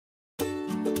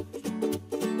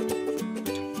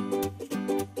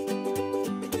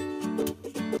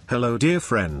Hello dear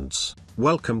friends,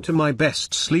 welcome to my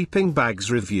best sleeping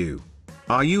bags review.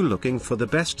 Are you looking for the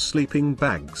best sleeping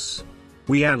bags?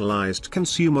 We analyzed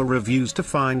consumer reviews to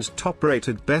find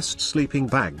top-rated best sleeping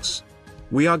bags.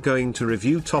 We are going to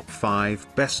review top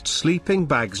 5 best sleeping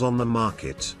bags on the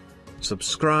market.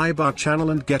 Subscribe our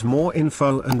channel and get more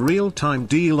info and real-time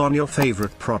deal on your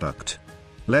favorite product.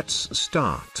 Let's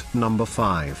start. Number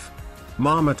 5.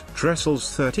 Marmot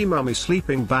Trestles 30 Mummy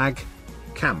Sleeping Bag.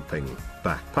 Camping,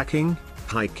 backpacking,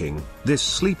 hiking, this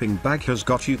sleeping bag has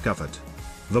got you covered.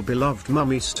 The beloved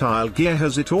mummy style gear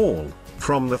has it all,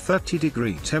 from the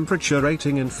 30-degree temperature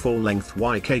rating and full-length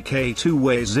YKK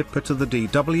two-way zipper to the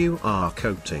DWR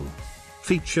coating.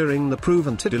 Featuring the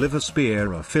proven to deliver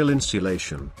spear-fill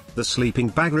insulation, the sleeping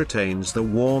bag retains the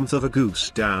warmth of a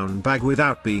goose-down bag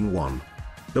without being one.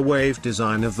 The wave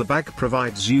design of the bag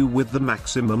provides you with the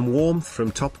maximum warmth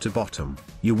from top to bottom.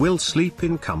 You will sleep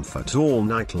in comfort all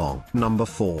night long. Number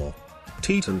 4.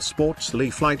 TETON Sports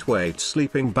LEEF Lightweight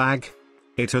Sleeping Bag.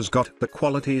 It has got the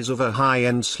qualities of a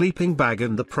high-end sleeping bag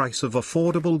and the price of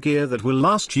affordable gear that will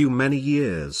last you many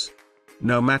years.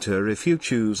 No matter if you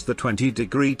choose the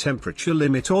 20-degree temperature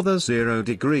limit or the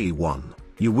 0-degree one,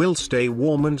 you will stay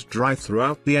warm and dry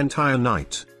throughout the entire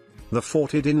night. The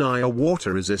Forte denier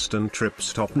water-resistant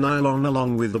trip-stop nylon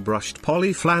along with the brushed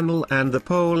poly flannel and the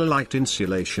Ultralight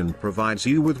insulation provides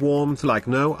you with warmth like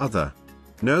no other.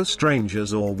 No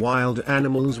strangers or wild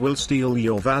animals will steal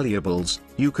your valuables.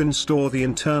 You can store the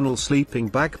internal sleeping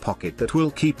bag pocket that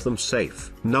will keep them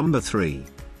safe. Number 3.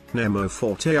 Nemo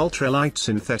Forte Ultralight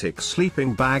Synthetic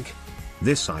Sleeping Bag.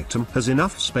 This item has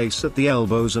enough space at the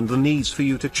elbows and the knees for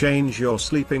you to change your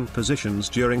sleeping positions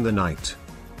during the night.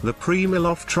 The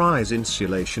Pre-Loft Tries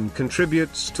insulation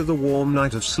contributes to the warm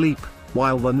night of sleep,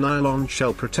 while the nylon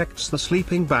shell protects the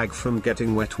sleeping bag from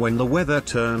getting wet when the weather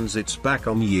turns its back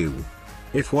on you.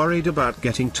 If worried about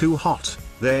getting too hot,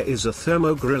 there is a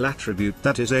thermogrill attribute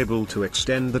that is able to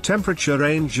extend the temperature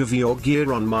range of your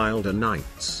gear on milder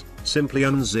nights. Simply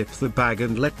unzip the bag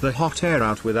and let the hot air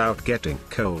out without getting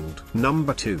cold.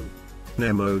 Number 2.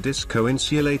 Nemo Disco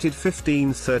Insulated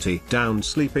 1530 Down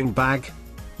Sleeping Bag.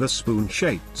 The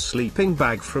spoon-shaped sleeping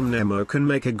bag from Nemo can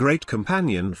make a great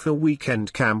companion for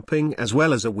weekend camping as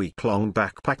well as a week-long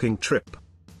backpacking trip.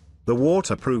 The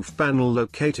waterproof panel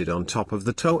located on top of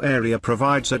the toe area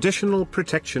provides additional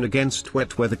protection against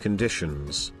wet weather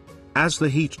conditions. As the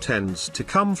heat tends to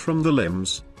come from the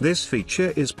limbs, this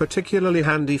feature is particularly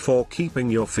handy for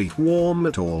keeping your feet warm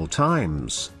at all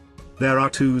times. There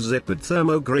are 2 zippered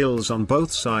thermogrills on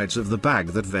both sides of the bag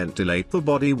that ventilate the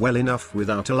body well enough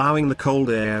without allowing the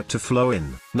cold air to flow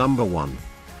in. Number 1.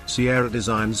 Sierra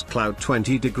Designs Cloud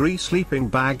 20-degree Sleeping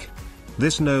Bag.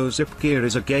 This no-zip gear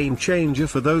is a game-changer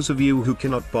for those of you who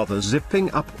cannot bother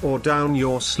zipping up or down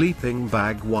your sleeping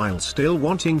bag while still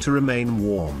wanting to remain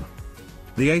warm.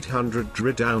 The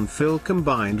 800 down fill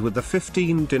combined with the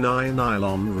 15-denier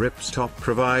nylon ripstop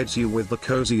provides you with the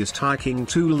coziest hiking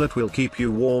tool that will keep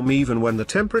you warm even when the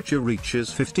temperature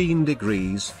reaches 15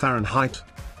 degrees Fahrenheit.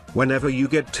 Whenever you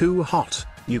get too hot,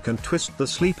 you can twist the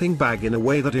sleeping bag in a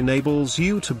way that enables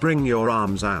you to bring your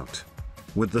arms out.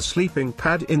 With the sleeping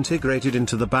pad integrated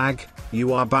into the bag,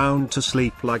 you are bound to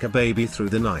sleep like a baby through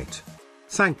the night.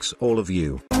 Thanks all of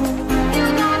you.